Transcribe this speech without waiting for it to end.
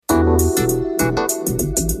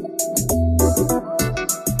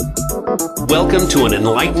Welcome to an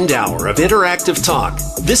enlightened hour of interactive talk.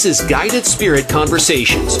 This is Guided Spirit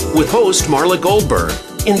Conversations with host Marla Goldberg.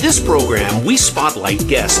 In this program, we spotlight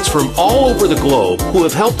guests from all over the globe who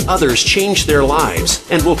have helped others change their lives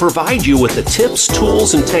and will provide you with the tips,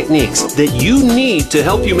 tools, and techniques that you need to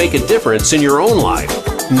help you make a difference in your own life.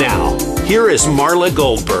 Now, here is Marla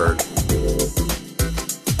Goldberg.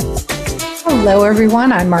 Hello,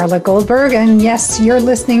 everyone. I'm Marla Goldberg, and yes, you're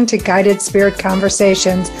listening to Guided Spirit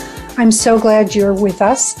Conversations. I'm so glad you're with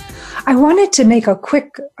us. I wanted to make a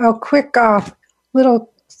quick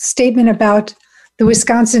little statement about the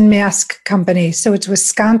Wisconsin Mask Company. So it's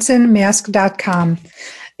wisconsinmask.com.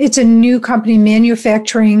 It's a new company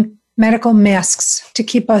manufacturing medical masks to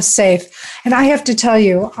keep us safe. And I have to tell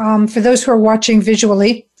you, for those who are watching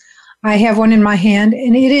visually, I have one in my hand,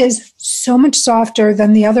 and it is so much softer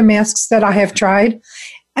than the other masks that I have tried.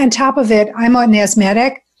 On top of it, I'm an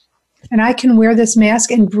asthmatic, and I can wear this mask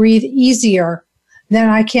and breathe easier than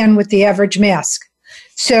I can with the average mask.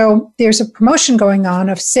 So there's a promotion going on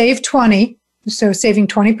of Save 20, so saving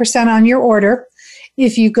 20% on your order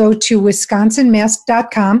if you go to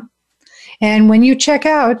wisconsinmask.com. And when you check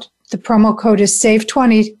out, the promo code is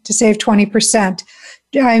SAVE20 to save 20%.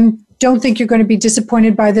 I don't think you're going to be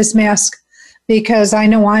disappointed by this mask because I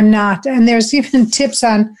know I'm not. And there's even tips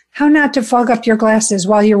on how not to fog up your glasses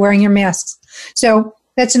while you're wearing your masks. So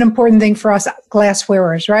that's an important thing for us glass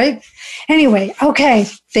wearers, right? Anyway, okay,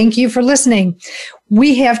 thank you for listening.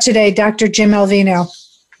 We have today Dr. Jim Alvino.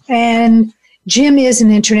 And Jim is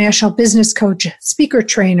an international business coach, speaker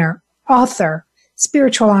trainer, author,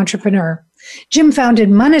 spiritual entrepreneur. Jim founded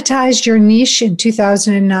Monetize Your Niche in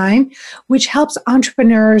 2009, which helps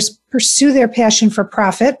entrepreneurs pursue their passion for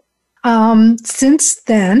profit. Since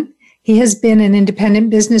then, he has been an independent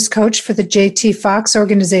business coach for the J.T. Fox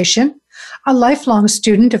organization, a lifelong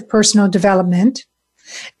student of personal development.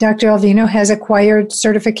 Dr. Alvino has acquired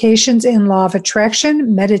certifications in law of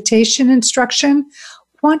attraction, meditation instruction,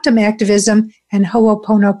 quantum activism, and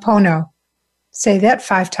Ho'oponopono. Say that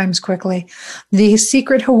 5 times quickly. The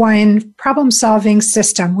secret Hawaiian problem-solving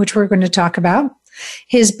system, which we're going to talk about.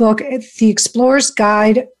 His book, The Explorer's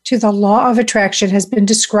Guide to the Law of Attraction, has been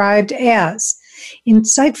described as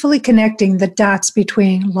insightfully connecting the dots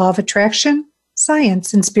between law of attraction,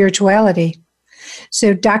 science, and spirituality.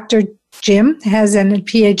 So Dr. Jim has a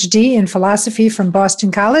PhD in philosophy from Boston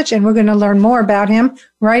College, and we're going to learn more about him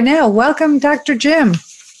right now. Welcome, Dr. Jim.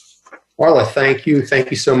 Marla, thank you. Thank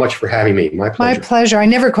you so much for having me. My pleasure. My pleasure. I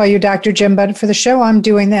never call you Dr. Jim, but for the show, I'm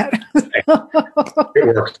doing that.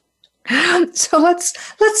 It works. So let's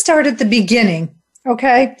start at the beginning,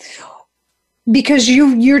 okay? Because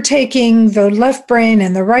you're taking the left brain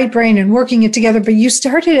and the right brain and working it together, but you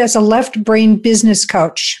started as a left brain business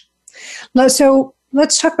coach. So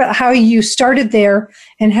let's talk about how you started there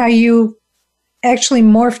and how you actually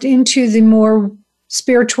morphed into the more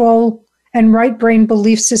spiritual and right brain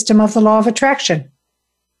belief system of the law of attraction.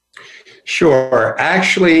 Sure.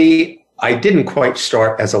 Actually, I didn't quite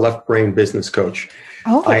start as a left brain business coach.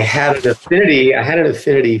 Oh. I had an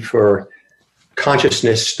affinity for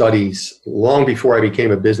consciousness studies long before I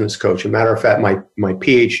became a business coach. As a matter of fact, my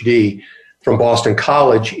PhD from Boston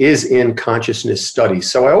College is in consciousness studies.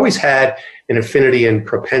 So I always had an affinity and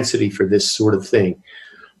propensity for this sort of thing.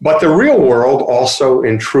 But the real world also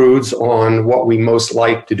intrudes on what we most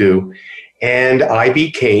like to do. And I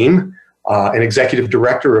became an executive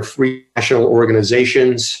director of 3 national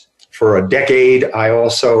organizations for a decade. I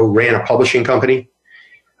also ran a publishing company,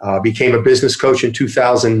 became a business coach in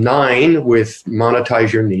 2009 with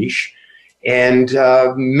Monetize Your Niche, and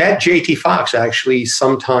met J.T. Fox actually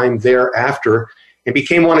sometime thereafter and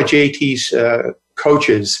became one of J.T.'s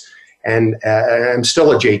coaches. And I'm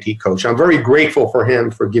still a J.T. coach. I'm very grateful for him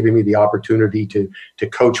for giving me the opportunity to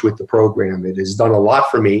coach with the program. It has done a lot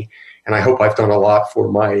for me, and I hope I've done a lot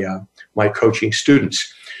for my coaching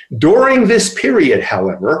students. During this period,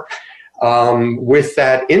 however, with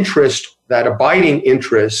that interest, that abiding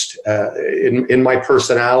interest in my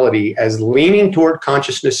personality as leaning toward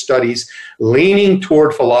consciousness studies, leaning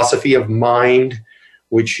toward philosophy of mind,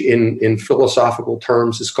 which in philosophical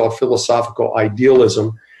terms is called philosophical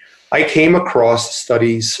idealism, I came across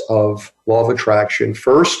studies of law of attraction,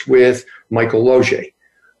 first with Michael Loge,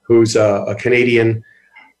 who's a Canadian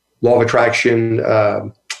law of attraction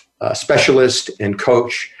specialist and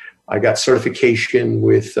coach. I got certification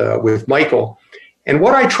with Michael. And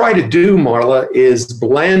what I try to do, Marla, is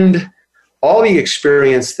blend all the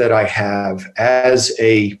experience that I have as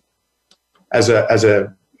a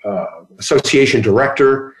association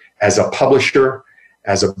director, as a publisher,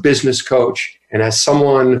 as a business coach, and as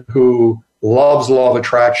someone who loves law of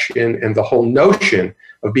attraction and the whole notion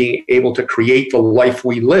of being able to create the life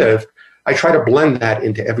we live, I try to blend that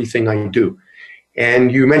into everything I do.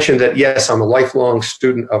 And you mentioned that, yes, I'm a lifelong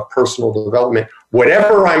student of personal development.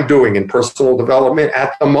 Whatever I'm doing in personal development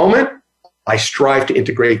at the moment, I strive to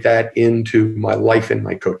integrate that into my life and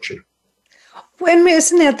my coaching. And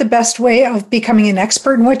isn't that the best way of becoming an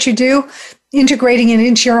expert in what you do? Integrating it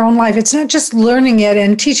into your own life. It's not just learning it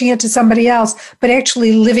and teaching it to somebody else, but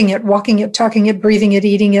actually living it, walking it, talking it, breathing it,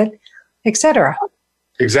 eating it, etc.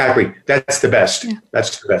 Exactly. That's the best. Yeah.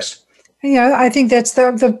 That's the best. Yeah, I think that's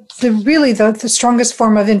the strongest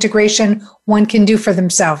form of integration one can do for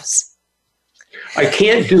themselves. I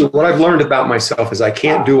can't do, what I've learned about myself is I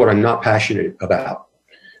can't do what I'm not passionate about.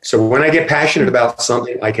 So when I get passionate about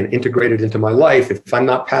something, I can integrate it into my life. If I'm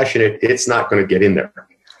not passionate, it's not going to get in there.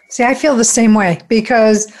 See, I feel the same way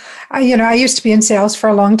because, I used to be in sales for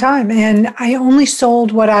a long time, and I only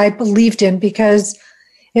sold what I believed in, because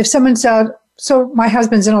if someone said, so my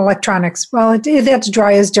husband's in electronics, well, that's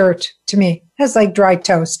dry as dirt to me. That's like dry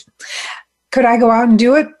toast. Could I go out and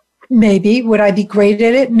do it? Maybe. Would I be great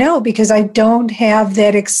at it? No, because I don't have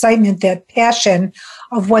that excitement, that passion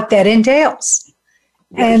of what that entails.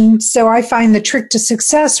 Yes. And so I find the trick to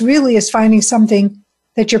success really is finding something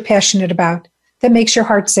that you're passionate about, that makes your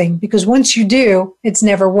heart sing, because once you do, it's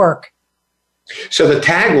never work. So the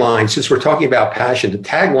tagline, since we're talking about passion, the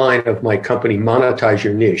tagline of my company, Monetize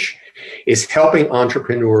Your Niche, is helping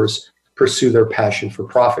entrepreneurs pursue their passion for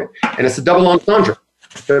profit. And it's a double entendre.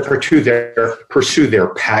 They pursue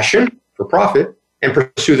their passion for profit and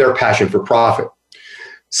pursue their passion for profit.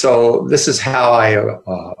 So this is how I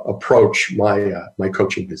approach my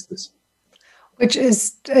coaching business. Which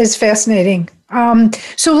is fascinating.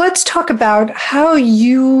 So let's talk about how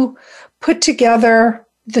you put together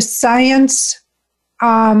the science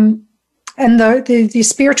and the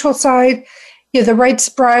spiritual side, the right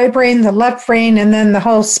brain, the left brain, and then the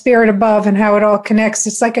whole spirit above, and how it all connects.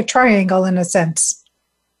 It's like a triangle in a sense.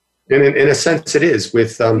 In a sense, it is,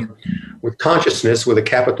 with consciousness, with a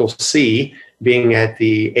capital C, being at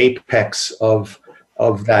the apex of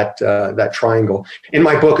that triangle. In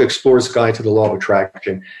my book, Explorer's Guide to the Law of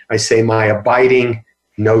Attraction, I say my abiding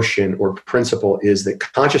notion or principle is that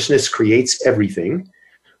consciousness creates everything.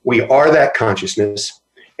 We are that consciousness,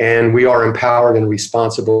 and we are empowered and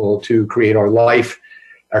responsible to create our life,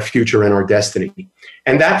 our future, and our destiny.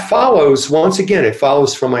 And that follows, once again, it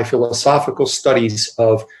follows from my philosophical studies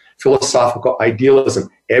of philosophical idealism.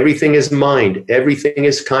 Everything is mind. Everything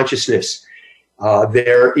is consciousness.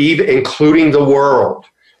 They're even including the world.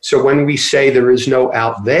 So when we say there is no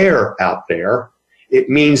out there, it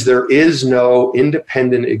means there is no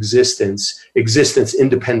independent existence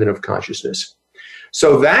independent of consciousness.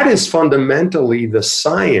 So that is fundamentally the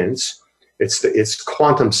science. It's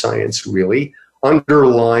quantum science, really,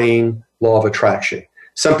 underlying law of attraction.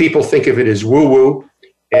 Some people think of it as woo-woo,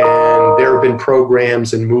 and there have been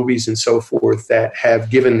programs and movies and so forth that have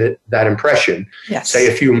given that impression. Yes. Say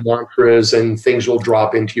a few mantras and things will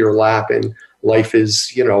drop into your lap and life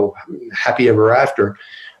is, happy ever after.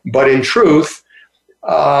 But in truth,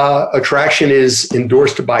 attraction is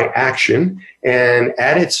endorsed by action, and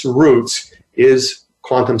at its roots is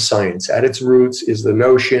quantum science. At its roots is the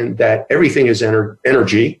notion that everything is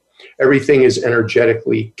energy, everything is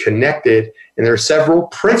energetically connected, and there are several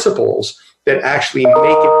principles that actually make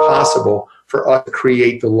it possible for us to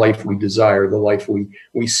create the life we desire, the life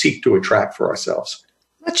we seek to attract for ourselves.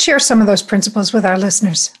 Let's share some of those principles with our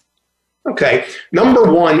listeners. Okay.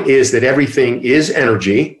 Number one is that everything is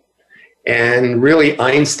energy. And really,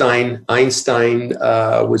 Einstein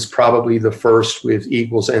was probably the first with E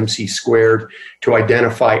 = mc squared to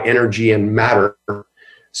identify energy and matter.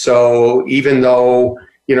 So even though,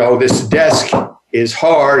 this desk is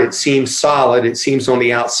hard, it seems solid, it seems on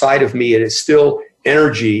the outside of me, it is still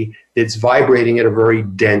energy that's vibrating at a very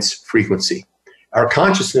dense frequency. Our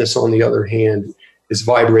consciousness, on the other hand, is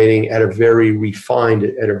vibrating at a very refined,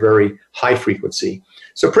 at a very high frequency.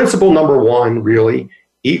 So principle number one, really,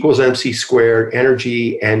 E = mc squared,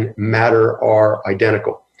 energy and matter are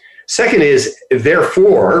identical. Second is,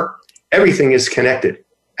 therefore, everything is connected.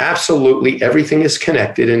 Absolutely everything is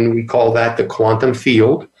connected, and we call that the quantum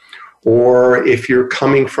field. Or if you're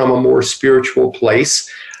coming from a more spiritual place,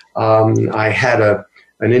 I had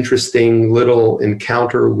an interesting little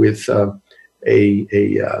encounter with an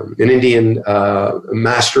Indian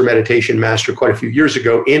meditation master quite a few years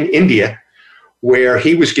ago in India, where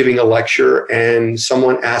he was giving a lecture and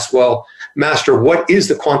someone asked, well, Master, what is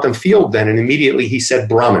the quantum field then? And immediately he said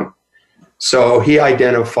Brahman. So he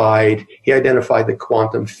identified the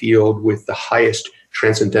quantum field with the highest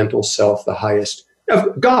transcendental self, the highest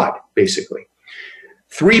of God, basically.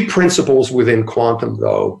 Three principles within quantum,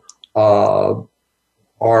 though, are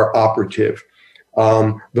operative.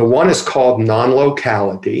 The one is called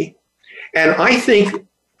non-locality. And I think,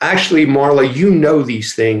 actually, Marla, you know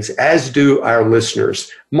these things, as do our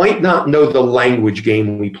listeners. Might not know the language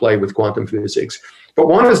game we play with quantum physics. But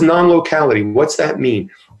one is non-locality. What's that mean?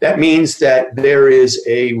 That means that there is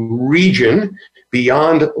a region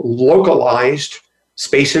beyond localized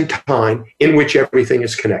space and time in which everything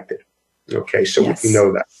is connected. Okay, so yes. We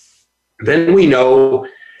know that. Then we know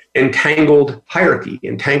entangled hierarchy.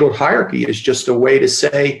 Entangled hierarchy is just a way to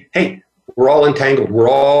say, hey, we're all entangled. We're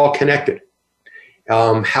all connected.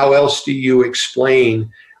 How else do you explain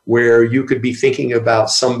where you could be thinking about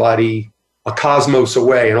somebody a cosmos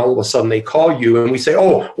away and all of a sudden they call you and we say,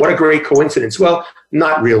 oh, what a great coincidence. Well,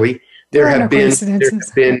 not really. There have been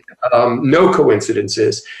no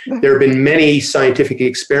coincidences. There have been many scientific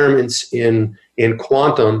experiments in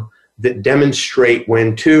quantum that demonstrate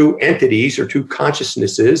when two entities or two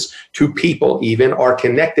consciousnesses, two people even, are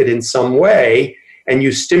connected in some way, and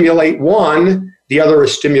you stimulate one, the other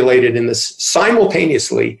is stimulated in this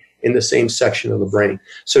simultaneously in the same section of the brain.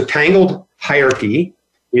 So tangled hierarchy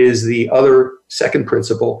is the other second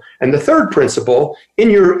principle. And the third principle, in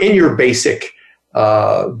your basic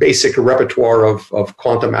repertoire of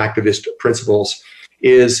quantum activist principles,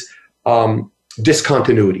 is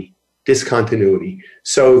discontinuity.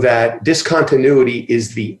 So that discontinuity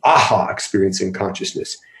is the aha experience in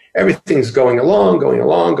consciousness. Everything's going along.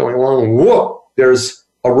 Whoa! There's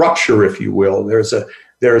a rupture, if you will. There's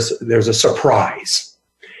a surprise,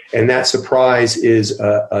 and that surprise is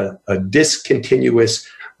a discontinuous,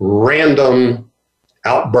 random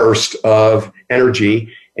outburst of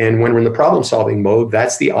energy. And when we're in the problem-solving mode,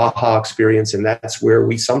 that's the aha experience, and that's where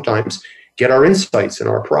we sometimes get our insights and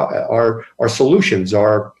our solutions,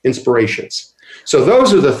 our inspirations. So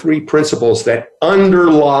those are the three principles that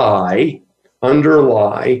underlie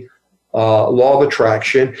law of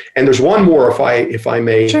attraction. And there's one more, if I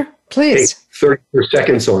may. Sure, please. Take 30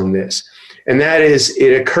 seconds on this. And that is,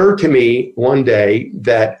 it occurred to me one day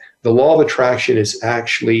that the law of attraction is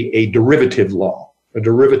actually a derivative law,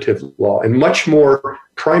 and much more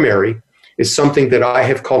primary is something that I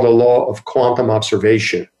have called a law of quantum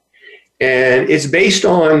observation. And it's based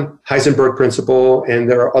on Heisenberg principle, and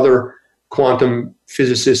there are other quantum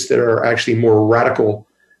physicists that are actually more radical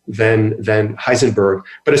than Heisenberg.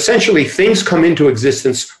 But essentially, things come into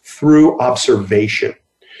existence through observation.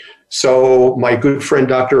 So my good friend,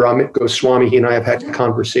 Dr. Amit Goswami, he and I have had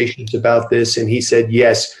conversations about this, and he said,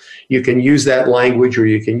 yes, you can use that language, or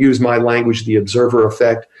you can use my language, the observer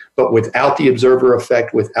effect, but without the observer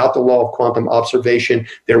effect, without the law of quantum observation,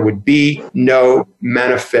 there would be no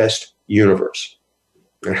manifest universe.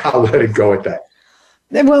 And I'll let it go at that.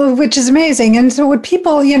 Well, which is amazing. And so what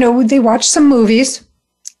people, they watch some movies.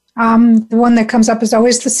 The one that comes up is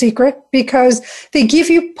always The Secret, because they give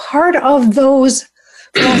you part of those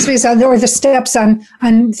philosophies or the steps on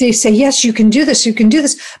they say, yes, you can do this,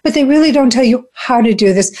 but they really don't tell you how to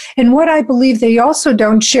do this. And what I believe they also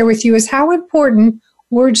don't share with you is how important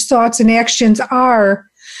words, thoughts, and actions are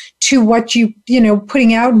to what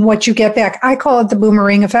putting out and what you get back. I call it the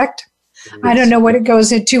boomerang effect. I don't know what it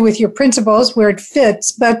goes into with your principles, where it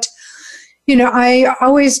fits, but I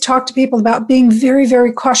always talk to people about being very,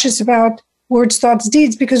 very cautious about words, thoughts,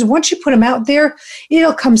 deeds, because once you put them out there,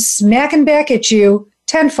 it'll come smacking back at you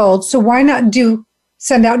tenfold. So why not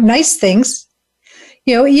send out nice things?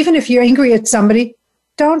 Even if you're angry at somebody,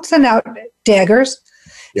 don't send out daggers.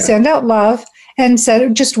 Yeah. Send out love and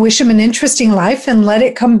just wish them an interesting life and let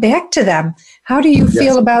it come back to them. How do you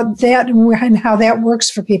feel about that and how that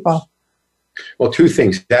works for people? Well, two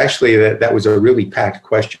things. Actually, that was a really packed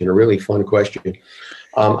question, a really fun question.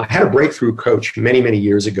 I had a breakthrough coach many, many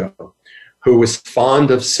years ago who was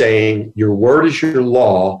fond of saying, your word is your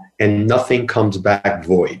law and nothing comes back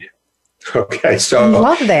void. Okay, so I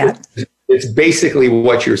love that. It's basically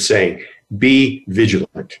what you're saying. Be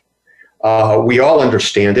vigilant. We all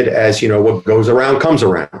understand it as, what goes around comes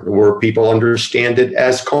around, where people understand it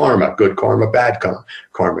as karma, good karma, bad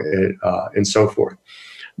karma, and so forth.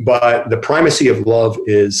 But the primacy of love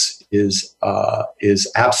is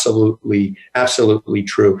absolutely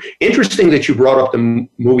true. Interesting that you brought up the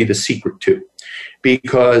movie The Secret too,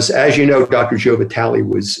 because as you know, Dr. Joe Vitale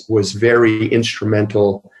was very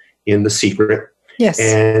instrumental in The Secret. Yes,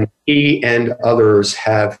 and he and others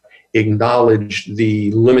have acknowledged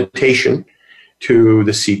the limitation to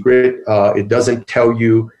The Secret. It doesn't tell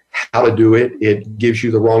you how to do it. It gives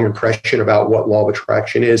you the wrong impression about what law of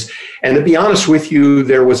attraction is. And to be honest with you,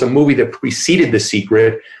 there was a movie that preceded The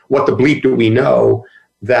Secret, What the Bleep Do We Know,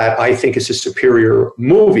 that I think is a superior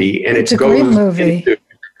movie, and it's a great movie.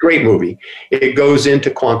 Great movie. It goes into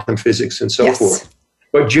quantum physics and so Yes. forth.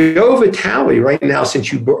 But Joe Vitale, right now,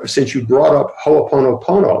 since you brought up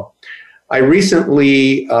Ho'oponopono, I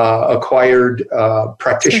recently acquired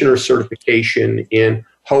practitioner certification in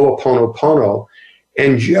Ho'oponopono,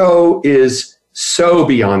 and Joe is so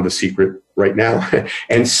beyond the secret right now,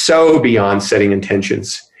 and so beyond setting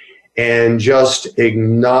intentions, and just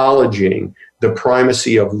acknowledging the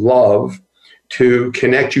primacy of love to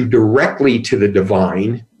connect you directly to the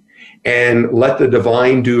divine, and let the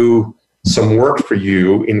divine do some work for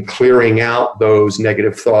you in clearing out those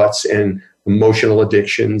negative thoughts and emotional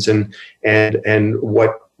addictions, and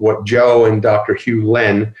what Joe and Dr. Hugh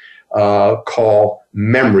Len call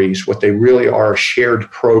memories. What they really are shared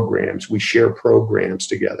programs. We share programs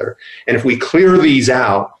together, and if we clear these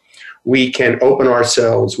out, we can open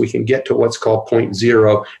ourselves. We can get to what's called point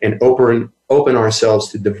zero and open ourselves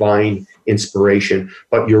to divine inspiration.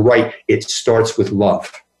 But you're right; it starts with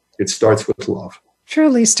love. It starts with love.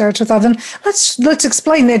 Truly starts with love. And let's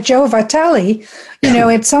explain that Joe Vitale,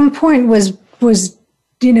 at some point was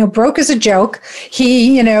broke as a joke.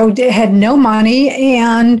 He, had no money,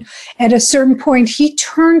 and at a certain point, he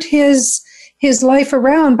turned his life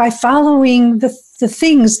around by following the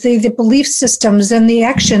things, the belief systems and the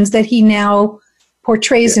actions that he now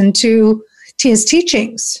portrays into his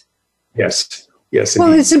teachings. Yes. Well,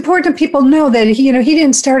 Indeed. it's important people know that he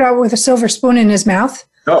didn't start out with a silver spoon in his mouth.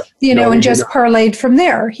 No, and just parlayed from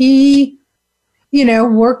there. He,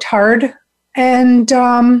 worked hard, and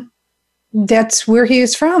that's where he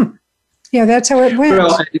is from. That's how it went.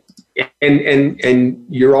 Well, and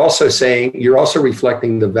you're also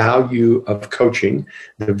reflecting the value of coaching,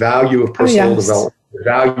 the value of personal development, the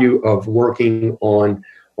value of working on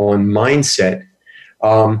mindset.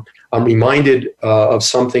 I'm reminded of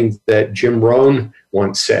something that Jim Rohn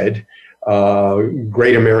once said.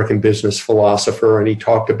 Great American business philosopher, and he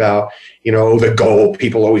talked about, the goal.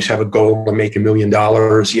 People always have a goal to make $1 million,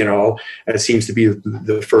 and it seems to be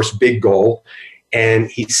the first big goal.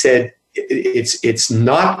 And he said, it's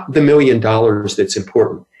not the $1 million that's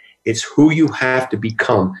important. It's who you have to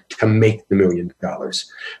become to make the $1 million.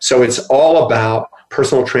 So it's all about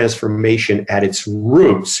personal transformation at its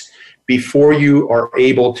roots before you are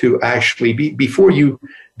able to actually before you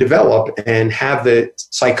develop and have the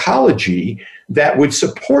psychology that would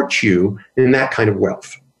support you in that kind of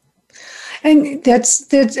wealth. And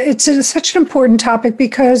it's such an important topic,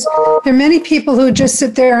 because there are many people who just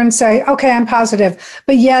sit there and say, okay, I'm positive,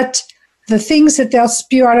 but yet the things that they'll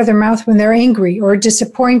spew out of their mouth when they're angry or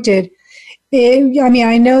disappointed,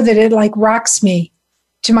 I know that it like rocks me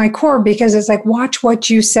to my core, because it's like, watch what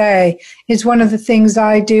you say is one of the things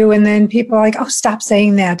I do. And then people are like, oh, stop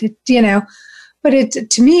saying that, But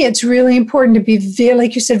to me, it's really important to be,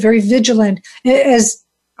 like you said, very vigilant. As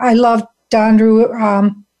I love Don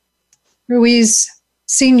Ruiz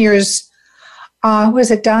Sr.'s,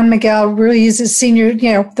 Don Miguel Ruiz's Sr.,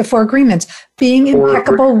 the 4 agreements, being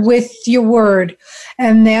impeccable with your word.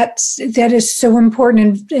 And that is so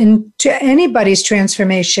important in to anybody's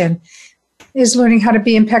transformation, is learning how to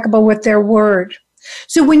be impeccable with their word.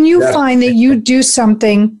 So when you find that you do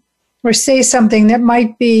something or say something that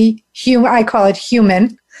might be human, I call it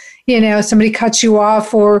human, somebody cuts you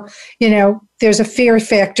off, or, there's a fear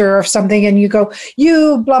factor or something, and you go,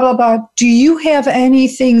 you blah, blah, blah. Do you have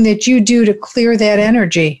anything that you do to clear that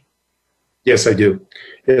energy? Yes, I do.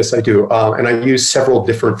 And I use several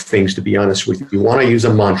different things, to be honest with you. One, I use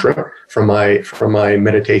a mantra from my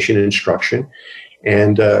meditation instruction,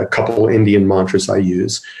 and a couple Indian mantras I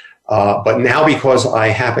use. But now, because I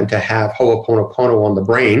happen to have Ho'oponopono on the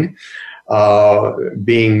brain,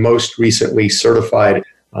 being most recently certified,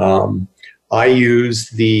 I use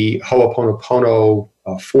the Ho'oponopono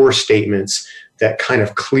 4 statements that kind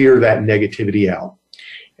of clear that negativity out.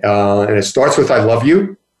 And it starts with, I love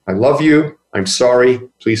you, I'm sorry,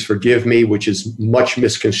 please forgive me, which is much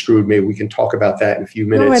misconstrued. Maybe we can talk about that in a few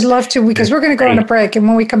minutes. Oh, I'd love to, because we're going to go on a break, and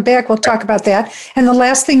when we come back, we'll talk about that. And the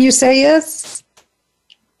last thing you say is?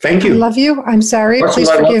 Thank you. I love you. I'm sorry.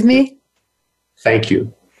 Please forgive me. Thank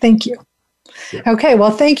you. Thank you. Yeah. Okay.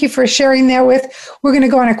 Well, thank you for sharing that We're going to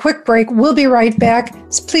go on a quick break. We'll be right back.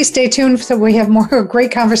 Please stay tuned so we have more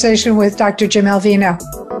great conversation with Dr. Jim Alvino.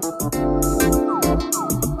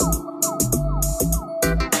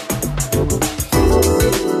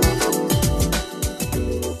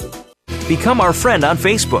 Become our friend on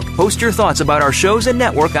Facebook. Post your thoughts about our shows and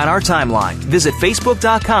network on our timeline. Visit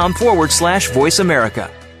facebook.com/Voice America.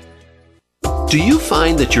 Do you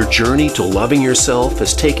find that your journey to loving yourself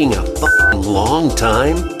is taking a long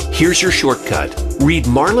time? Here's your shortcut. Read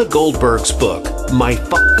Marla Goldberg's book, My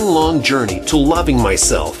Fucking Long Journey to Loving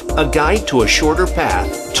Myself, a guide to a shorter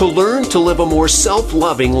path to learn to live a more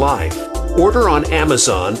self-loving life. Order on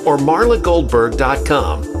Amazon or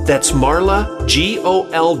marlagoldberg.com. That's Marla,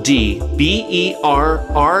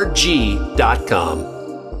 GOLDBERRG.com.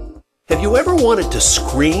 Have you ever wanted to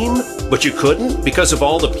scream, but you couldn't because of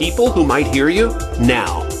all the people who might hear you?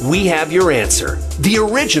 Now, we have your answer. The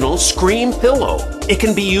original Scream Pillow. It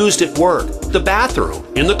can be used at work, the bathroom,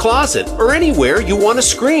 in the closet, or anywhere you want to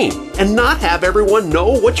scream and not have everyone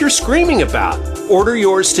know what you're screaming about. Order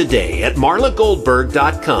yours today at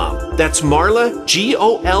marlagoldberg.com. That's Marla,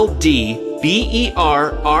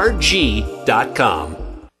 GOLDBERRG.com.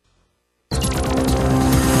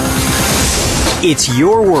 It's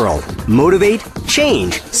your world. Motivate,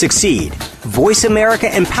 change, succeed.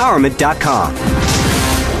 VoiceAmericaEmpowerment.com.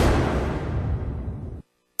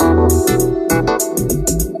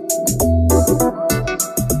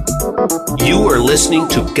 You are listening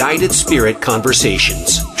to Guided Spirit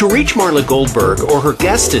Conversations. To reach Marla Goldberg or her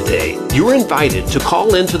guest today, you're invited to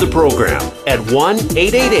call into the program at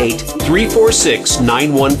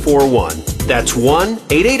 1-888-346-9141. That's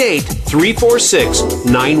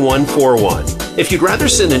 1-888-346-9141. If you'd rather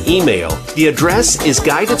send an email, the address is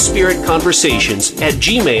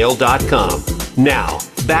guidedspiritconversations@gmail.com. Now,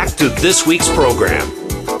 back to this week's program.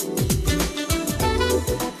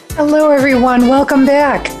 Hello, everyone. Welcome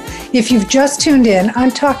back. If you've just tuned in,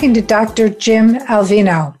 I'm talking to Dr. Jim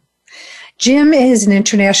Alvino. Jim is an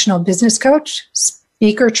international business coach,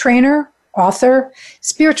 speaker trainer, author,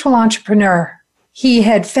 spiritual entrepreneur. He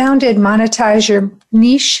had founded Monetize Your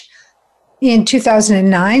Niche in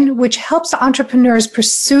 2009, which helps entrepreneurs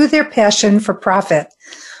pursue their passion for profit.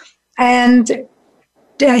 And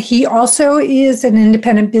he also is an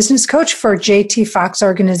independent business coach for JT Fox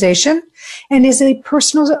organization and is a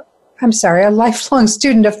lifelong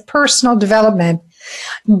student of personal development.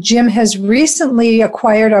 Jim has recently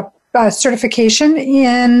acquired a certification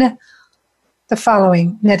in the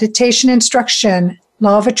following: meditation instruction,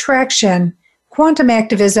 law of attraction, quantum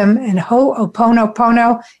activism, and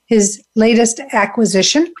Ho'oponopono, his latest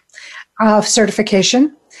acquisition of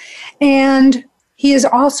certification. And he has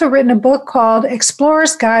also written a book called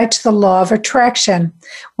Explorer's Guide to the Law of Attraction.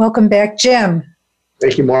 Welcome back, Jim.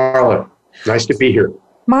 Thank you, Marla. Nice to be here.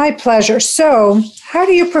 My pleasure. So, how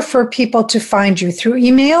do you prefer people to find you? Through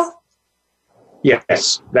email?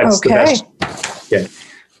 Yes, that's okay. The best. Yeah.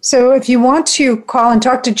 So if you want to call and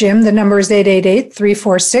talk to Jim, the number is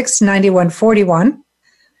 888-346-9141.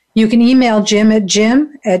 You can email Jim at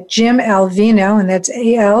jimalvino, and that's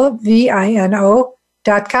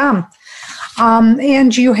ALVINO.com.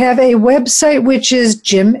 And you have a website, which is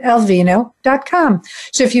jimalvino.com.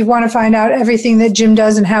 So if you want to find out everything that Jim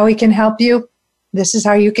does and how he can help you, this is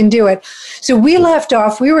how you can do it. So we left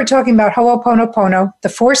off, we were talking about Ho'oponopono, the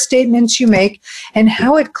 4 statements you make, and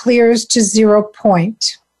how it clears to 0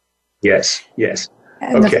 point. Yes.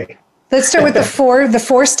 And okay. Let's start with the four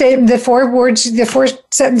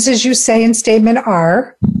sentences you say in statement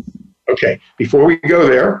are. Okay. Before we go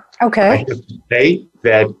there, okay. I have to say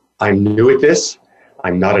that I'm new at this.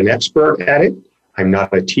 I'm not an expert at it. I'm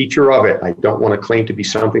not a teacher of it. I don't want to claim to be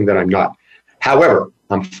something that I'm not. However,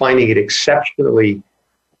 I'm finding it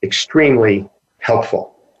extremely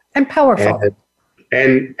helpful. And powerful.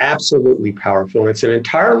 And absolutely powerful. And it's an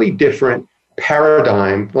entirely different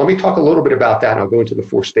paradigm. Let me talk a little bit about that, and I'll go into the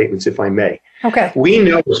 4 statements if I may. Okay. We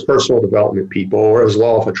know as personal development people, or as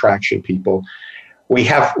law of attraction people,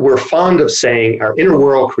 we're fond of saying our inner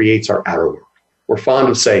world creates our outer world. We're fond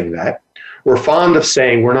of saying that. We're fond of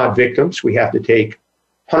saying we're not victims. We have to take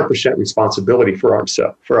 100% responsibility for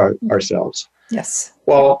ourselves. Yes.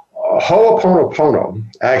 Well, Ho'oponopono,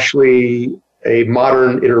 actually a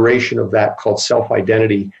modern iteration of that called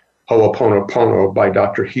self-identity Ho'oponopono by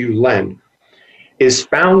Dr. Hugh Len, is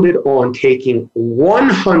founded on taking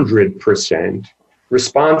 100%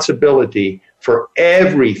 responsibility for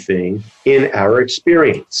everything in our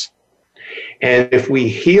experience. And if we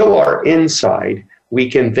heal our inside,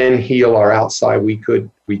 we can then heal our outside. We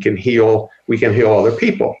can heal other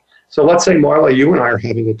people. So let's say, Marla, you and I are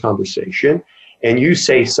having a conversation, and you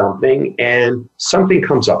say something, and something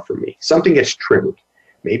comes up for me. Something gets triggered.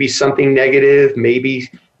 Maybe something negative.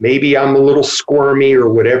 Maybe I'm a little squirmy or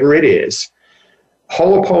whatever it is.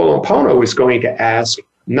 Ho'oponopono is going to ask,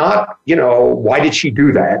 not, why did she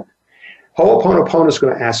do that? Ho'oponopono is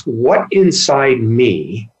going to ask, what inside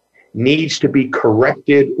me needs to be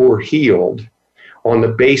corrected or healed on the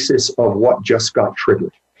basis of what just got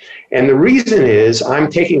triggered? And the reason is I'm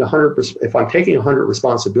taking 100%, if I'm taking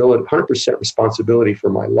 100% responsibility for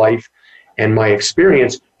my life and my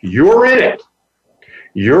experience, you're in it.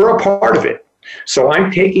 You're a part of it. So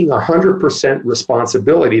I'm taking 100%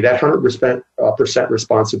 responsibility. That 100%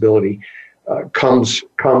 responsibility includes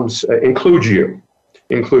you.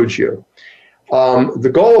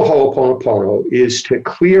 The goal of Ho'oponopono is to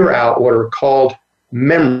clear out what are called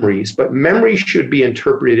memories, but memories should be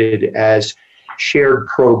interpreted as shared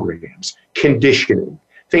programs, conditioning,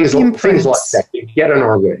 things like that get in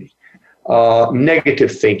our way.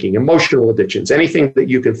 Negative thinking, emotional addictions, anything that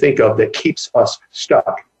you can think of that keeps us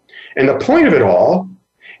stuck. And the point of it all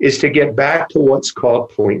is to get back to what's called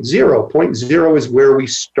point zero. Point zero is where we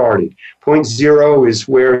started. Point zero is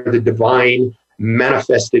where the divine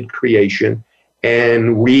manifested creation,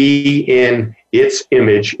 and we in its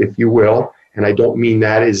image, if you will, and I don't mean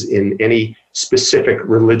that as in any specific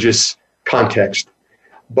religious context,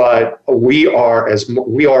 but we are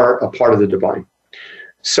a part of the divine.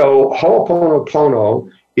 So Ho'oponopono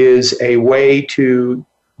is a way to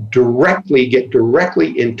get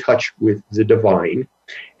directly in touch with the divine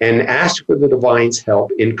and ask for the divine's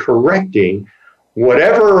help in correcting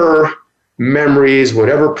whatever memories,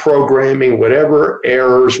 whatever programming, whatever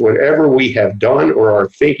errors, whatever we have done or are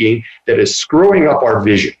thinking that is screwing up our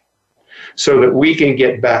vision so that we can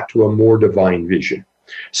get back to a more divine vision.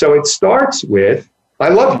 So it starts with, I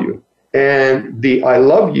love you. And the I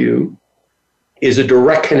love you is a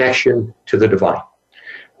direct connection to the divine.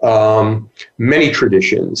 Many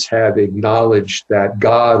traditions have acknowledged that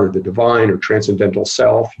God or the divine or transcendental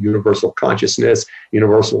self, universal consciousness,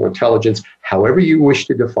 universal intelligence, however you wish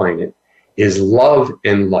to define it, is love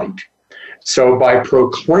and light. So by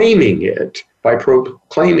proclaiming it,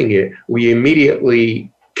 we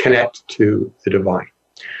immediately connect to the divine.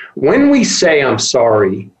 When we say I'm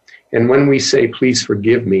sorry, and when we say please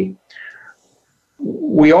forgive me,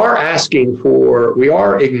 we are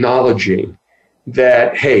acknowledging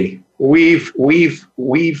that, hey, we've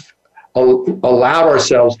allowed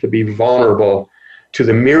ourselves to be vulnerable to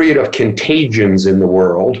the myriad of contagions in the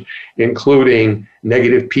world, including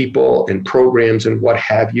negative people and programs and what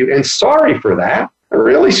have you. And sorry for that. I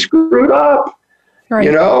really screwed up. Right.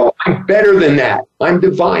 You know, I'm better than that. I'm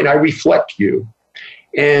divine. I reflect you.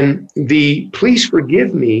 And the please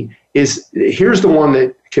forgive me here's the one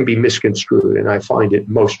that can be misconstrued, and I find it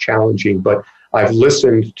most challenging, but I've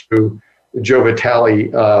listened to Joe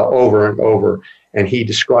Vitale over and over, and he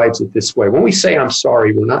describes it this way. When we say I'm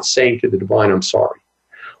sorry, we're not saying to the divine, I'm sorry.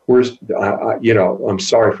 I'm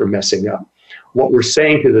sorry for messing up. What we're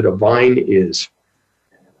saying to the divine is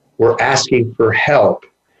we're asking for help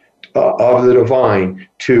of the divine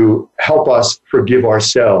to help us forgive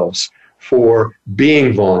ourselves for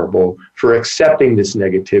being vulnerable, for accepting this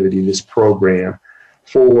negativity, this program,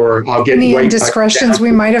 for any indiscretions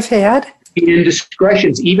we might have had.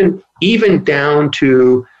 Indiscretions, even down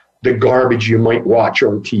to the garbage you might watch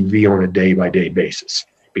on TV on a day-by-day basis,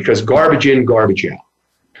 because garbage in, garbage out.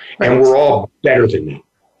 And we're all better than that.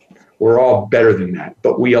 We're all better than that.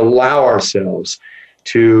 But we allow ourselves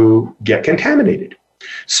to get contaminated.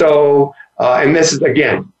 So, and this is,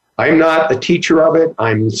 again, I'm not a teacher of it.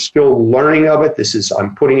 I'm still learning of it.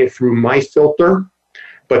 I'm putting it through my filter,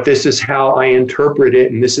 but this is how I interpret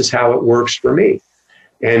it, and this is how it works for me.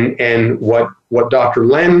 And what Dr.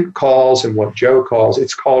 Len calls and what Joe calls,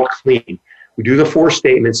 it's called clean. We do the 4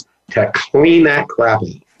 statements to clean that crap out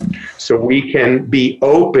so we can be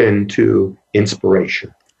open to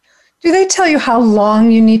inspiration. Do they tell you how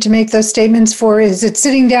long you need to make those statements for? Is it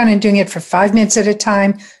sitting down and doing it for 5 minutes at a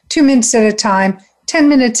time, 2 minutes at a time, 10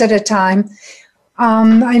 minutes at a time?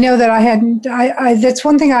 I know that that's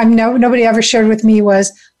one thing nobody ever shared with me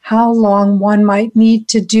was how long one might need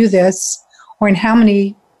to do this, or in how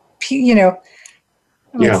many,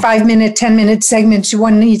 5 minute, 10 minute segments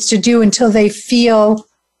one needs to do until they feel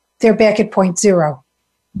they're back at point zero.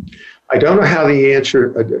 I don't know how to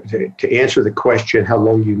answer the question, how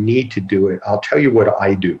long you need to do it. I'll tell you what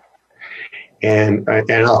I do. And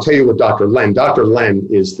I'll tell you what Dr. Len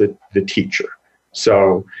is the teacher.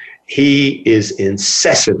 So he is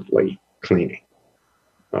incessantly cleaning,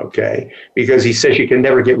 okay? Because he says you can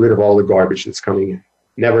never get rid of all the garbage that's coming in.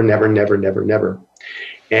 Never, never, never, never, never.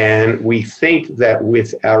 And we think that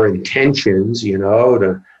with our intentions,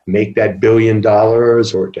 to make that $1 billion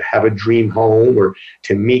or to have a dream home or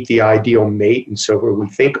to meet the ideal mate and so forth, we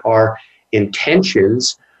think our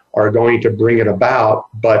intentions are going to bring it about.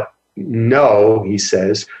 But no, he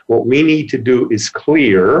says, what we need to do is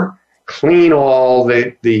clean all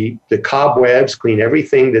the cobwebs, clean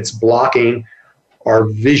everything that's blocking our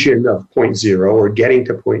vision of point zero or getting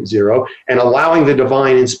to point zero and allowing the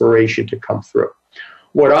divine inspiration to come through.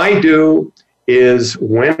 What I do is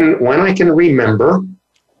when I can remember,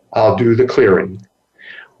 I'll do the clearing.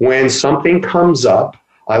 When something comes up,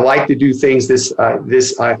 I like to do things this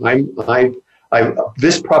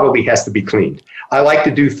probably has to be cleaned. I like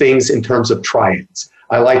to do things in terms of triads.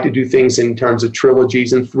 I like to do things in terms of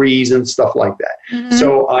trilogies and threes and stuff like that. Mm-hmm.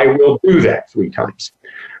 So I will do that 3 times.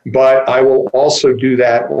 But I will also do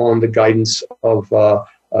that on the guidance of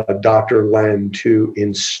Dr. Len to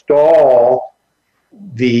install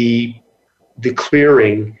the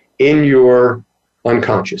clearing in your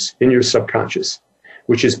unconscious, in your subconscious,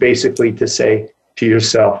 which is basically to say to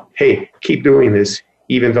yourself, hey, keep doing this,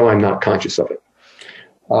 even though I'm not conscious of it.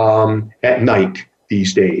 At night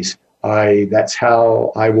these days, that's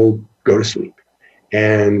how I will go to sleep.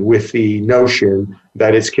 And with the notion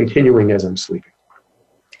that it's continuing as I'm sleeping.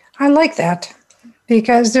 I like that,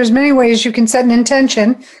 because there's many ways you can set an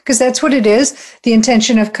intention, because that's what it is, the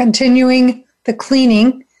intention of continuing the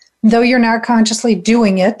cleaning, though you're not consciously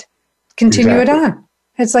doing it, continue it on.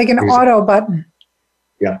 It's like an auto button.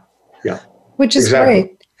 Yeah. Which is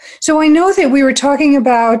great. So I know that we were talking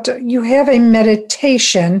about, you have a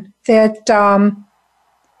meditation that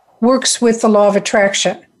works with the law of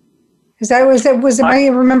attraction. Am I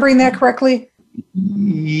remembering that correctly?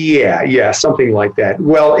 Yeah, something like that.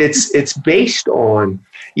 Well, it's based on,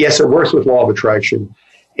 yes, it works with law of attraction,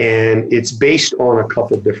 and it's based on a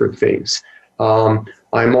couple different things.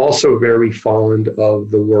 I'm also very fond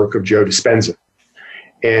of the work of Joe Dispenza.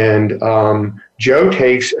 And Joe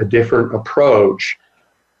takes a different approach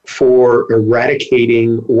for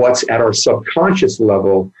eradicating what's at our subconscious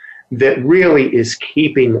level that really is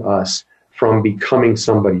keeping us from becoming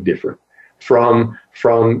somebody different, from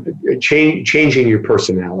changing your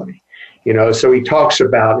personality. So he talks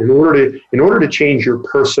about in order to change your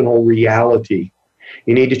personal reality,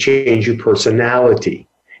 you need to change your personality.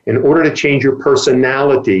 In order to change your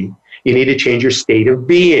personality, you need to change your state of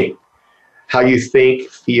being, how you think,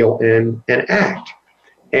 feel, and act.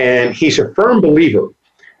 And he's a firm believer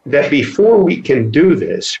that before we can do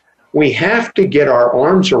this, we have to get our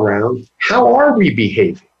arms around how are we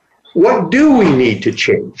behaving? What do we need to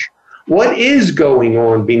change? What is going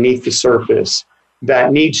on beneath the surface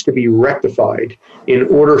that needs to be rectified in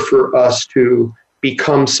order for us to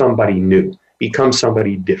become somebody new, become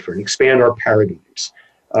somebody different, expand our paradigms,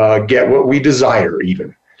 get what we desire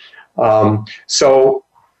even. So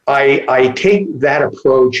I take that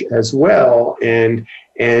approach as well, and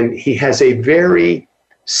he has a very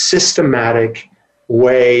systematic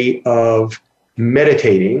way of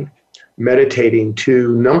meditating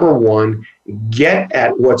to, number one, get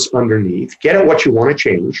at what's underneath, get at what you want to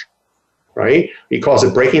change, right? He calls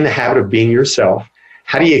it breaking the habit of being yourself.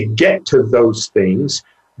 How do you get to those things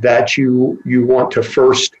that you want to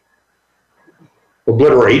first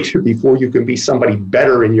obliterate before you can be somebody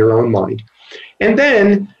better in your own mind? And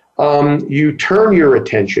then you turn your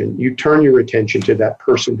attention to that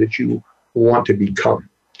person that you want to become.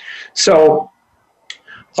 So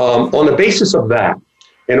on the basis of that,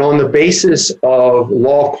 and on the basis of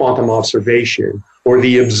law of quantum observation, or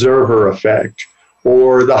the observer effect,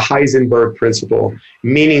 or the Heisenberg principle,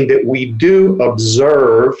 meaning that we do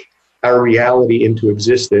observe our reality into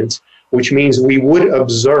existence, which means we would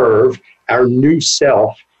observe our new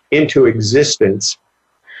self into existence,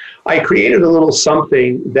 I created a little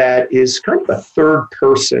something that is kind of a third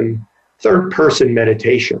person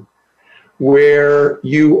meditation, where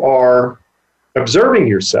you are observing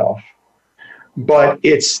yourself, but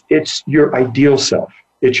it's your ideal self.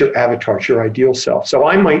 It's your avatar, it's your ideal self. So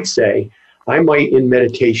I might in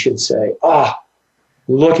meditation say,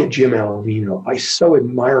 look at Jim Alvino. I so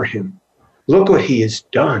admire him. Look what he has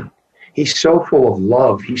done. He's so full of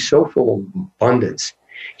love. He's so full of abundance.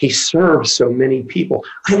 He serves so many people.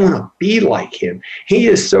 I want to be like him. He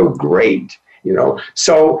is so great,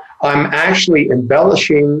 So I'm actually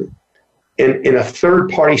embellishing in a third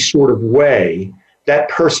party sort of way that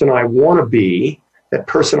person I want to be,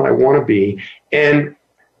 and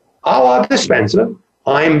a la Dispenza,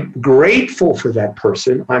 I'm grateful for that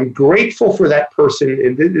person. I'm grateful for that person,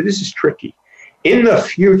 and this is tricky, in the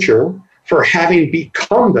future for having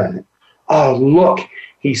become that. Oh, look,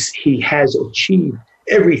 he has achieved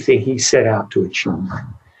everything he set out to achieve.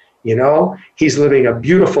 He's living a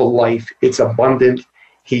beautiful life. It's abundant.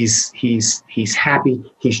 He's happy.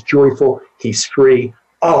 He's joyful. He's free.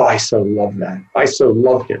 Oh, I so love that. I so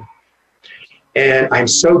love him. And I'm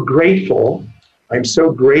so grateful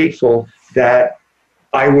that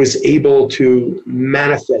I was able to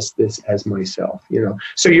manifest this as myself,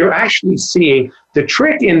 So you're actually seeing the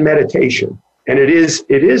trick in meditation, and it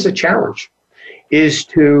is a challenge, is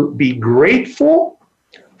to be grateful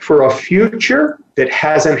for a future that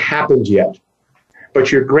hasn't happened yet,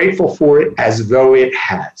 but you're grateful for it as though it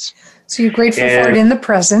has. So you're grateful for it in the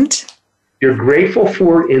present. You're grateful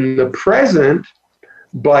for it in the present,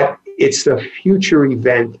 but it's the future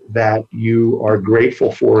event that you are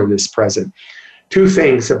grateful for in this present. Two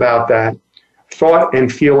things about that. Thought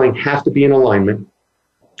and feeling have to be in alignment,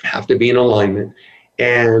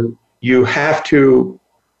 and you have to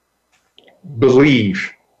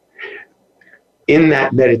believe in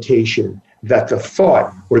that meditation that the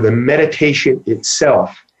thought or the meditation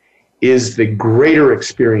itself is the greater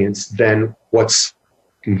experience than what's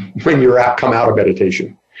when you're come out of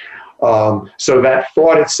meditation. So that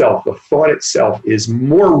the thought itself is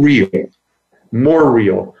more real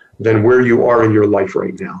than where you are in your life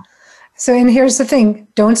right now. So, and here's the thing,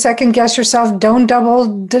 don't second guess yourself, don't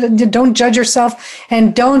judge yourself,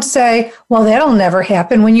 and don't say, well, that'll never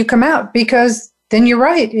happen when you come out, because then you're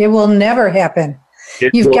right, it will never happen.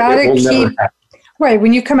 You've got to keep, right,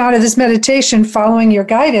 when you come out of this meditation following your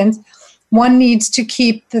guidance, one needs to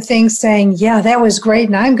keep the things saying, yeah, that was great,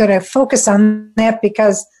 and I'm going to focus on that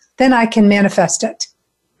because then I can manifest it.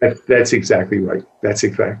 That's exactly right. That's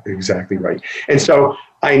exactly right. And so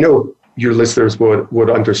I know your listeners would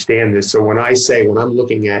understand this. So when I'm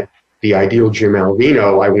looking at the ideal Jim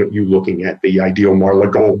Alvino, I want you looking at the ideal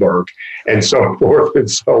Marla Goldberg, and so forth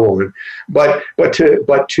and so on. But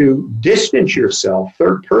to distance yourself,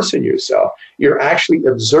 third person yourself, you're actually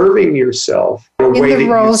observing yourself in the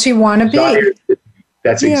roles you want to be.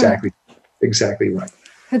 That's exactly right.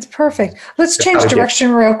 That's perfect. Let's change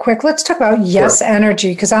direction real quick. Let's talk about yes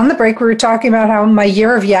energy, because on the break we were talking about how my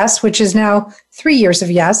year of yes, which is now 3 years of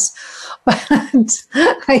yes, but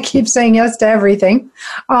I keep saying yes to everything.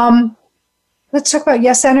 Let's talk about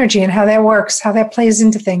yes energy and how that works, how that plays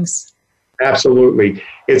into things. Absolutely.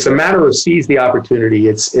 It's a matter of seize the opportunity.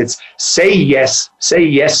 It's say yes,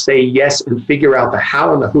 and figure out the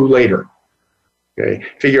how and the who later. Okay,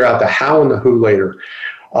 figure out the how and the who later.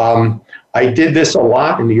 I did this a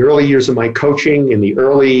lot in the early years of my coaching, in the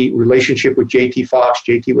early relationship with JT Fox.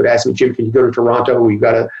 JT would ask me, Jim, can you go to Toronto? We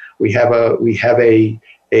have a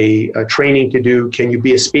training to do. Can you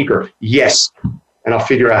be a speaker? Yes. And I'll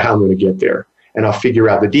figure out how I'm going to get there. And I'll figure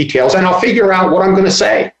out the details, and I'll figure out what I'm going to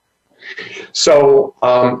say. So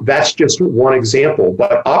that's just one example.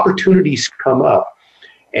 But opportunities come up,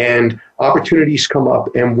 and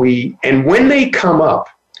when they come up,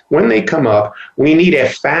 we need a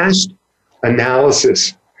fast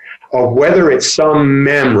analysis of whether it's some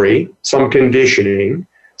memory, some conditioning,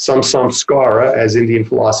 some samskara, as Indian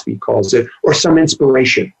philosophy calls it, or some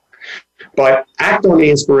inspiration. But act on the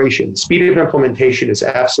inspiration. Speed of implementation is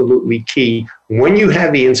absolutely key. When you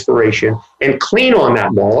have the inspiration, and clean on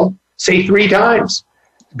that, Marla, say 3 times.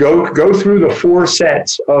 Go through the 4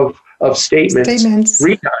 sets of statements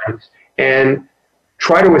 3 times and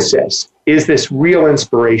try to assess, is this real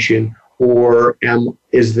inspiration, or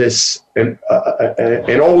is this an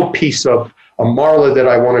old piece of a Marla that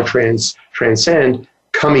I want to transcend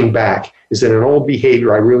coming back? Is it an old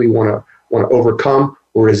behavior I really want to overcome,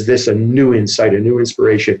 or is this a new insight, a new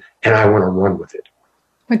inspiration, and I want to run with it?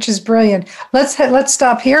 Which is brilliant. Let's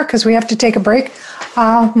stop here because we have to take a break.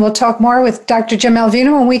 We'll talk more with Dr. Jim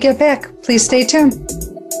Alvino when we get back. Please stay tuned.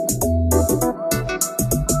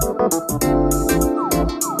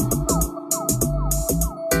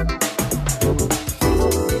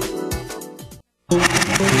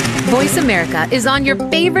 Voice America is on your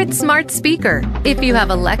favorite smart speaker. If you have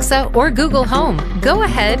Alexa or Google Home, go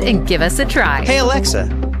ahead and give us a try. Hey Alexa,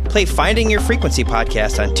 play Finding Your Frequency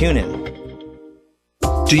podcast on TuneIn.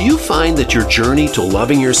 Do you find that your journey to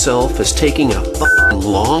loving yourself is taking a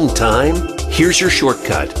long time? Here's your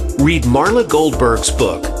shortcut. Read Marla Goldberg's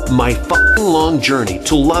book, My Long Journey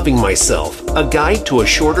to Loving Myself, a guide to a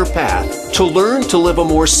shorter path to learn to live a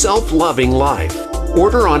more self-loving life.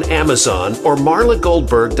 Order on Amazon or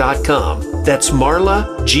marlagoldberg.com. That's Marla,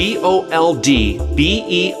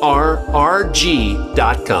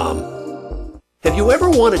 GOLDBERRG.com. Have you ever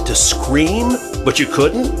wanted to scream, but you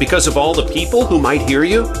couldn't because of all the people who might hear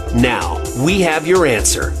you? Now, we have your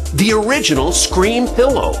answer. The original Scream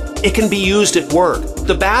Pillow. It can be used at work,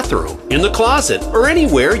 the bathroom, in the closet, or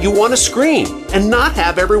anywhere you want to scream and not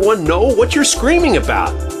have everyone know what you're screaming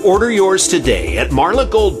about. Order yours today at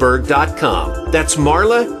marlagoldberg.com. That's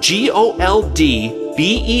Marla,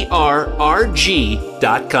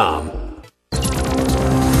 GOLDBERRG.com.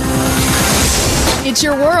 It's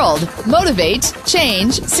your world. Motivate,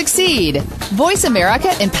 change, succeed.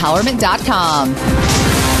 VoiceAmericaEmpowerment.com.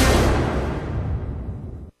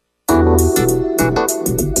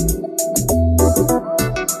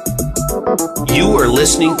 You are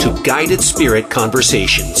listening to Guided Spirit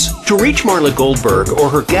Conversations. To reach Marla Goldberg or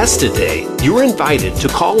her guest today, you're invited to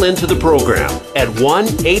call into the program at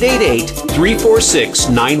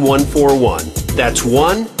 1-888-346-9141. That's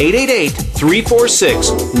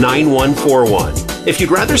 1-888-346-9141. If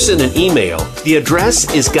you'd rather send an email, the address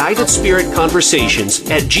is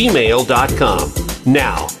guidedspiritconversations@gmail.com.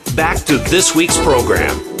 Now, back to this week's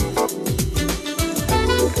program.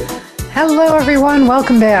 Hello, everyone.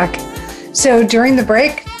 Welcome back. So during the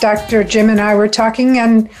break, Dr. Jim and I were talking,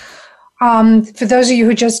 and for those of you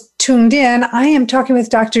who just tuned in, I am talking with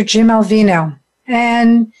Dr. Jim Alvino.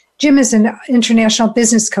 And Jim is an international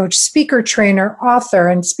business coach, speaker, trainer, author,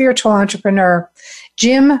 and spiritual entrepreneur.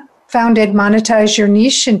 Jim founded Monetize Your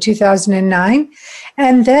Niche in 2009,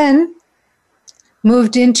 and then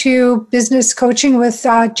moved into business coaching with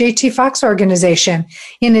JT Fox Organization.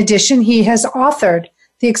 In addition, he has authored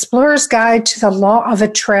The Explorer's Guide to the Law of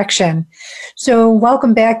Attraction. So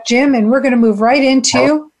welcome back, Jim, and we're going to move right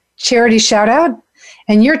into charity shout out.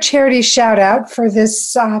 And your charity shout out for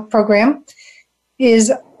this program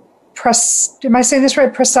is, am I saying this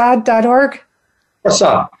right, prasad.org?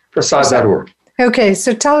 Prasad.org. Okay,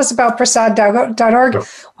 so tell us about prasad.org,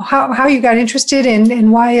 how you got interested in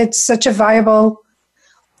and why it's such a viable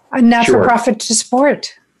not-for-profit to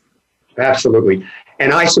support. Absolutely.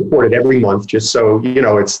 And I support it every month, just so you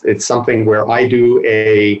know, it's something where I do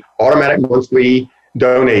a automatic monthly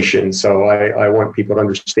donation. So I want people to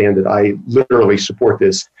understand that I literally support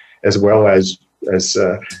this, as well as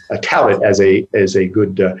tout it as a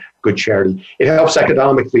good charity. It helps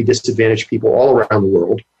economically disadvantaged people all around the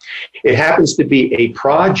world. It happens to be a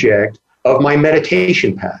project of my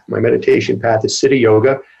meditation path. My meditation path is Siddha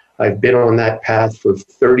Yoga. I've been on that path for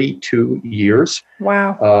 32 years.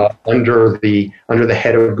 Wow. Under the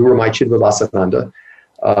head of Guru Mai Chidvilasananda,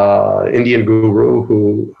 Indian guru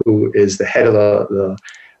who is the head of the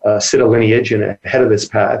Siddha lineage and head of this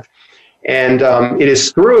path. And it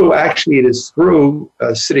is through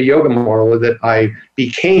Siddha Yoga, Marla, that I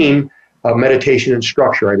became a meditation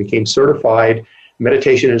instructor. I became certified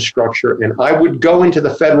meditation instructor, and I would go into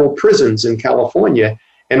the federal prisons in California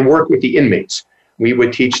and work with the inmates. We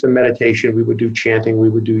would teach them meditation, we would do chanting, we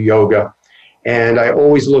would do yoga. And I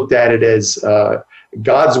always looked at it as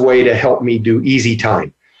God's way to help me do easy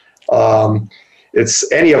time.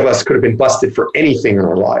 Any of us could have been busted for anything in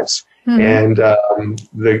our lives. Mm-hmm. And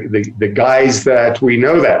the guys that we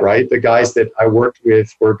know that, right? The guys that I worked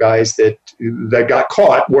with were guys that got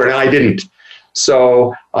caught where I didn't.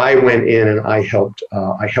 So I went in and I helped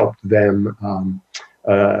them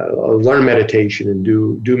learn meditation and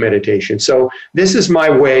do meditation. So this is my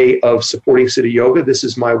way of supporting Siddha Yoga. This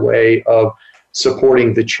is my way of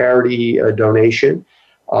supporting the charity donation.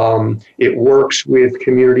 It works with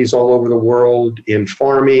communities all over the world in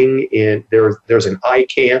farming. There's an eye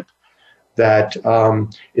camp that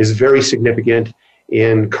is very significant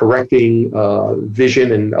in correcting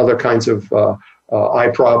vision and other kinds of eye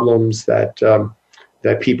problems that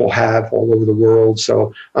people have all over the world.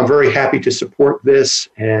 So I'm very happy to support this,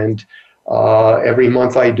 and every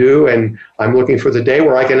month I do, and I'm looking for the day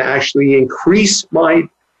where I can actually increase my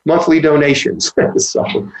monthly donations. So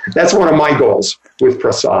that's one of my goals with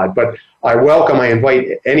Prasad. But I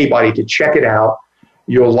invite anybody to check it out.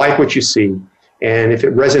 You'll like what you see. And if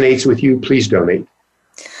it resonates with you, please donate.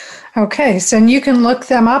 Okay, so you can look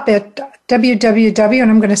them up at www, and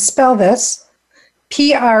I'm going to spell this,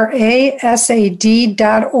 prasad.org.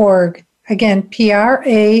 Again,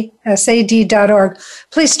 prasad.org.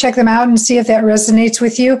 Please check them out and see if that resonates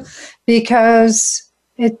with you, because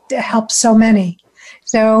it helps so many.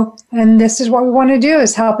 So, and this is what we want to do,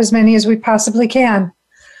 is help as many as we possibly can.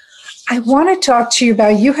 I want to talk to you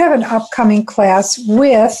about, you have an upcoming class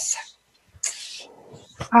with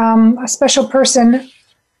a special person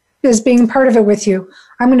is being part of it with you.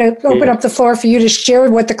 I'm going to open up the floor for you to share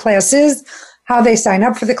what the class is, how they sign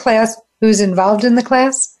up for the class, who's involved in the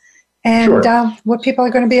class, and what people are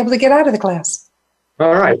going to be able to get out of the class.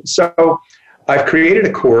 All right. So I've created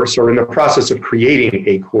a course, or in the process of creating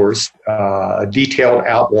a course. A detailed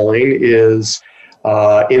outline is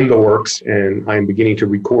in the works, and I'm beginning to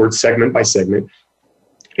record segment by segment.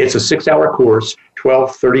 It's a 6-hour course,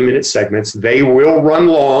 12 30-minute segments. They will run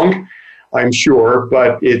long, I'm sure,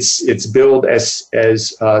 but it's billed as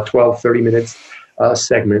 12 30-minute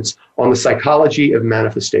segments on the psychology of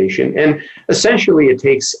manifestation. And essentially it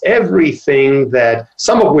takes everything that,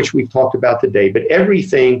 some of which we've talked about today, but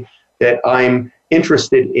everything that I'm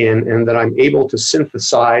interested in and that I'm able to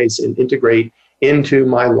synthesize and integrate into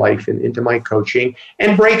my life and into my coaching,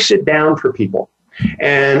 and breaks it down for people.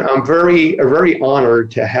 And I'm very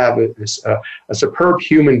honored to have a superb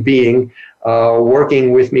human being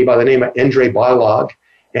working with me by the name of Endre Balog.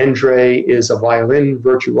 Endre is a violin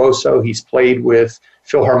virtuoso. He's played with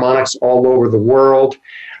philharmonics all over the world.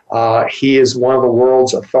 He is one of the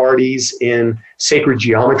world's authorities in sacred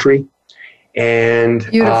geometry. And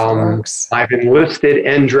I've enlisted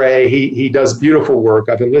Endre. He does beautiful work.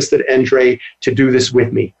 I've enlisted Endre to do this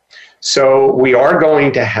with me. So we are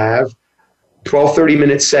going to have 12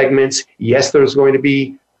 30-minute segments. Yes, there's going to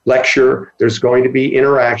be lecture. There's going to be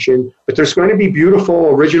interaction. But there's going to be beautiful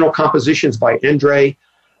original compositions by Endre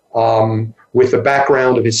with the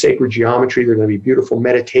background of his sacred geometry. There are going to be beautiful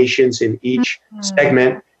meditations in each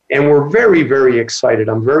segment. And we're very, very excited.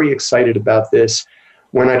 I'm very excited about this.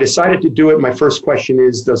 When I decided to do it, my first question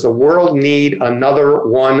is, does the world need another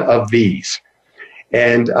one of these?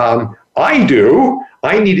 And I do.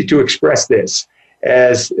 I needed to express this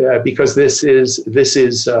as because this is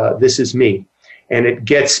me, and it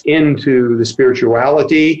gets into the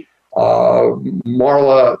spirituality.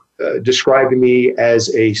 Marla described me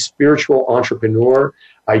as a spiritual entrepreneur.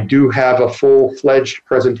 I do have a full-fledged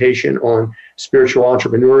presentation on spiritual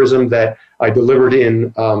entrepreneurism that I delivered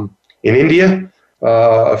in India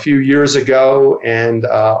a few years ago, and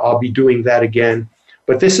I'll be doing that again.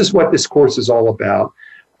 But this is what this course is all about.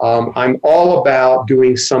 I'm all about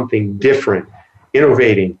doing something different,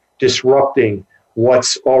 innovating, disrupting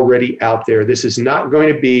what's already out there. This is not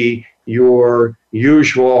going to be your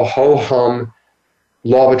usual ho-hum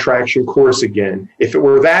law of attraction course again. If it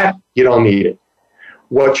were that, you don't need it.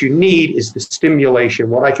 What you need is the stimulation.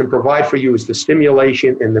 What I can provide for you is the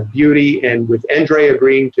stimulation and the beauty. And with Endre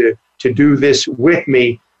agreeing to do this with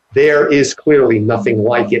me, there is clearly nothing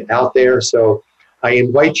like it out there. So I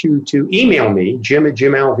invite you to email me,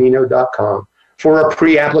 jim@jimalvino.com, for a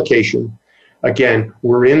pre-application. Again,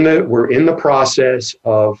 we're in the process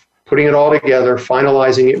of putting it all together,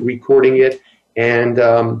 finalizing it, recording it, and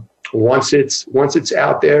once it's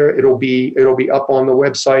out there, it'll be up on the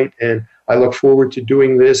website. And I look forward to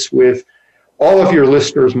doing this with all of your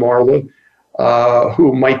listeners, Marla,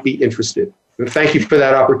 who might be interested. And thank you for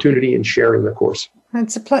that opportunity and sharing the course.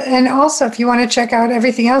 It's and also, if you want to check out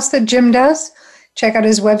everything else that Jim does, check out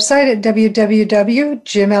his website at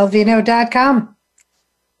www.jimalvino.com.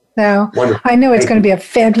 Now, wonderful. I know it's going to be a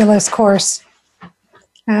fabulous course,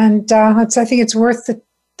 and I think it's worth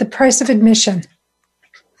the price of admission.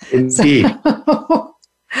 Indeed.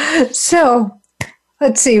 So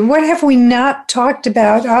let's see. What have we not talked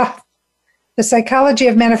about? The psychology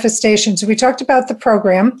of manifestation. So we talked about the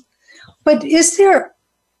program, but is there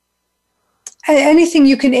anything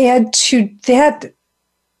you can add to that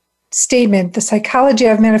statement, the psychology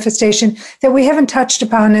of manifestation, that we haven't touched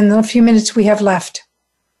upon in the few minutes we have left?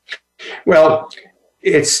 Well,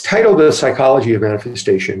 it's titled The Psychology of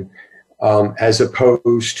Manifestation, as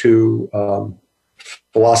opposed to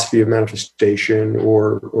philosophy of manifestation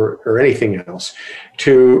or anything else,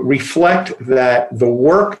 to reflect that the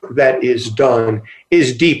work that is done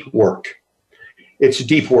is deep work. It's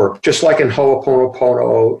deep work, just like in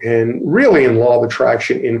Ho'oponopono and really in law of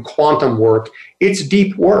attraction, in quantum work, it's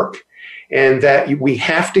deep work. And that we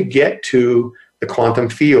have to get to the quantum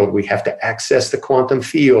field. We have to access the quantum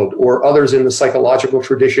field, or others in the psychological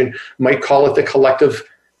tradition might call it the collective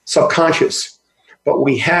subconscious. But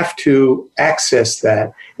we have to access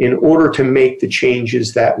that in order to make the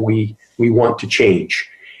changes that we want to change.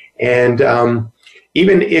 And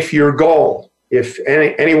even if your goal, if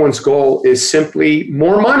anyone's goal is simply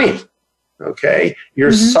more money, okay,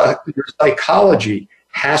 your psychology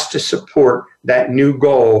has to support that new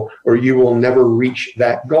goal, or you will never reach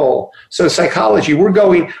that goal. So psychology, we're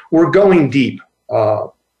going deep,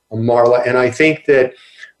 Marla, and I think that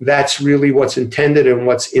that's really what's intended and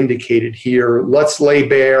what's indicated here. Let's lay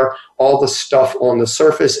bare all the stuff on the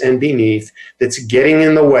surface and beneath that's getting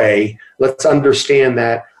in the way. Let's understand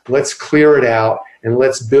that. Let's clear it out, and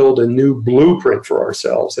let's build a new blueprint for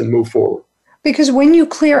ourselves and move forward. Because when you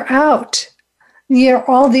clear out,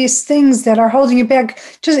 all these things that are holding you back,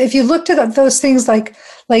 just if you looked at those things like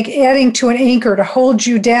adding to an anchor to hold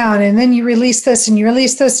you down, and then you release this and you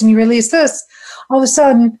release this and you release this, all of a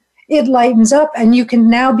sudden it lightens up and you can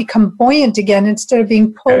now become buoyant again instead of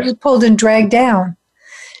being pulled and dragged down.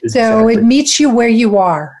 Exactly. So it meets you where you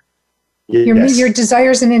are. Yes. Your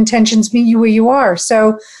desires and intentions meet you where you are.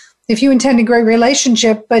 So if you intend a great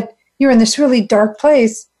relationship, but you're in this really dark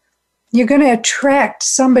place, you're going to attract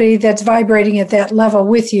somebody that's vibrating at that level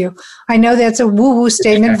with you. I know that's a woo-woo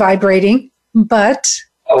statement, vibrating, but...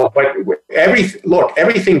 but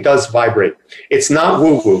everything does vibrate. It's not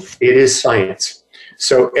woo-woo. It is science.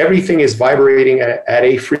 So everything is vibrating at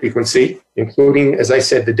a frequency, including, as I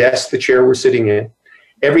said, the desk, the chair we're sitting in.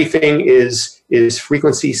 Everything is is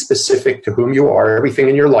frequency specific to whom you are, everything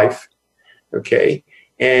in your life. Okay.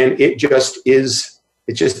 And it just is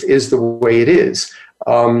the way it is.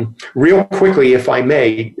 Real quickly, if I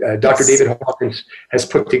may, Dr. David Hawkins has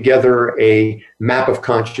put together a map of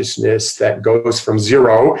consciousness that goes from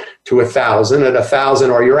 0 to 1,000. At 1,000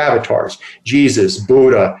 are your avatars, Jesus,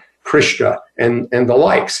 Buddha, Krishna, and the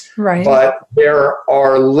likes. Right. But there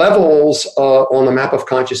are levels on the map of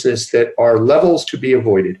consciousness that are levels to be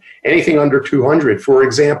avoided. Anything under 200, for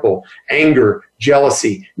example, anger,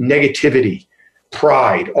 jealousy, negativity,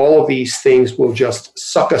 pride, all of these things will just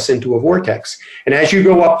suck us into a vortex. And as you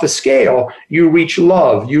go up the scale, you reach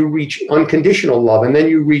love, you reach unconditional love, and then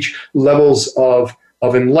you reach levels of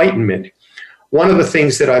enlightenment. One of the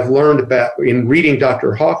things that I've learned about in reading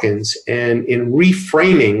Dr. Hawkins and in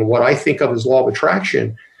reframing what I think of as law of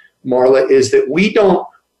attraction, Marla, is that we don't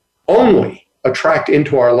only attract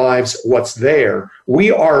into our lives what's there,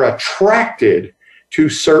 we are attracted to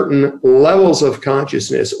certain levels of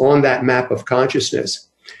consciousness on that map of consciousness.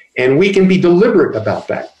 And we can be deliberate about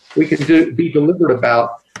that. We can be deliberate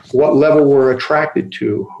about what level we're attracted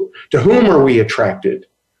to. To whom are we attracted?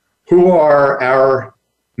 Who are our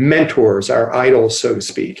mentors, our idols, so to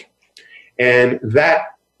speak? And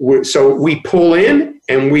so we pull in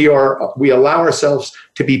and we allow ourselves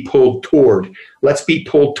to be pulled toward. Let's be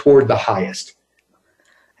pulled toward the highest.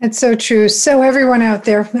 It's so true. So everyone out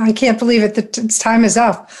there, I can't believe it that time is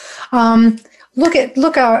up. Look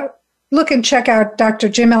and check out Dr.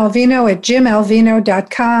 Jim Alvino at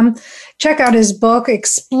jimalvino.com. Check out his book,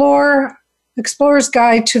 Explorer's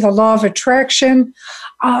Guide to the Law of Attraction.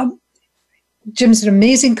 Jim's an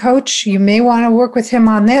amazing coach. You may want to work with him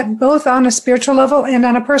on that, both on a spiritual level and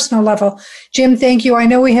on a personal level. Jim, thank you. I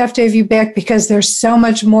know we have to have you back because there's so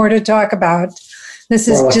much more to talk about.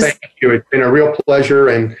 Thank you. It's been a real pleasure,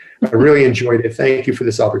 and I really enjoyed it. Thank you for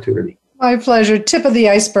this opportunity. My pleasure. Tip of the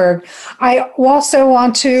iceberg. I also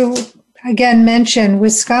want to, again, mention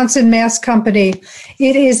Wisconsin Mask Company.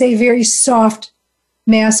 It is a very soft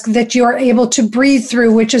mask that you are able to breathe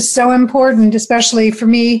through, which is so important, especially for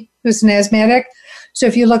me, who's an asthmatic. So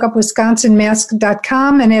if you look up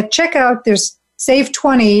wisconsinmask.com, and at checkout, there's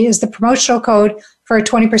SAVE20 is the promotional code for a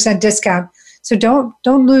 20% discount. So don't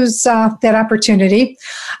lose that opportunity.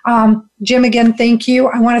 Jim, again, thank you.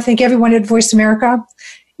 I want to thank everyone at Voice America.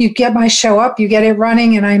 You get my show up, you get it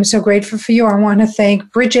running, and I'm so grateful for you. I want to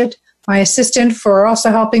thank Bridget, my assistant, for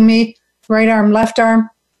also helping me, right arm, left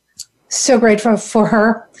arm. So grateful for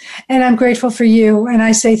her. And I'm grateful for you. And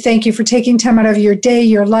I say thank you for taking time out of your day,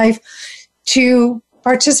 your life, to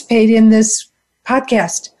participate in this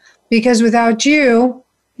podcast. Because without you,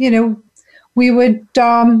 we would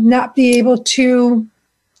not be able to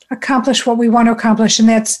accomplish what we want to accomplish, and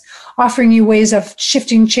that's offering you ways of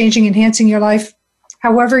shifting, changing, enhancing your life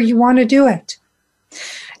however you want to do it.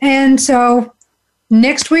 And so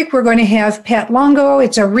next week, we're going to have Pat Longo.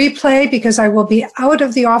 It's a replay because I will be out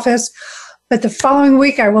of the office, but the following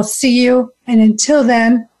week, I will see you. And until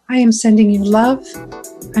then, I am sending you love.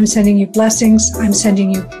 I'm sending you blessings. I'm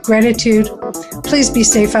sending you gratitude. Please be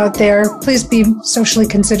safe out there. Please be socially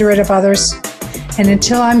considerate of others. And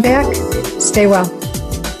until I'm back, stay well.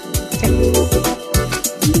 Okay.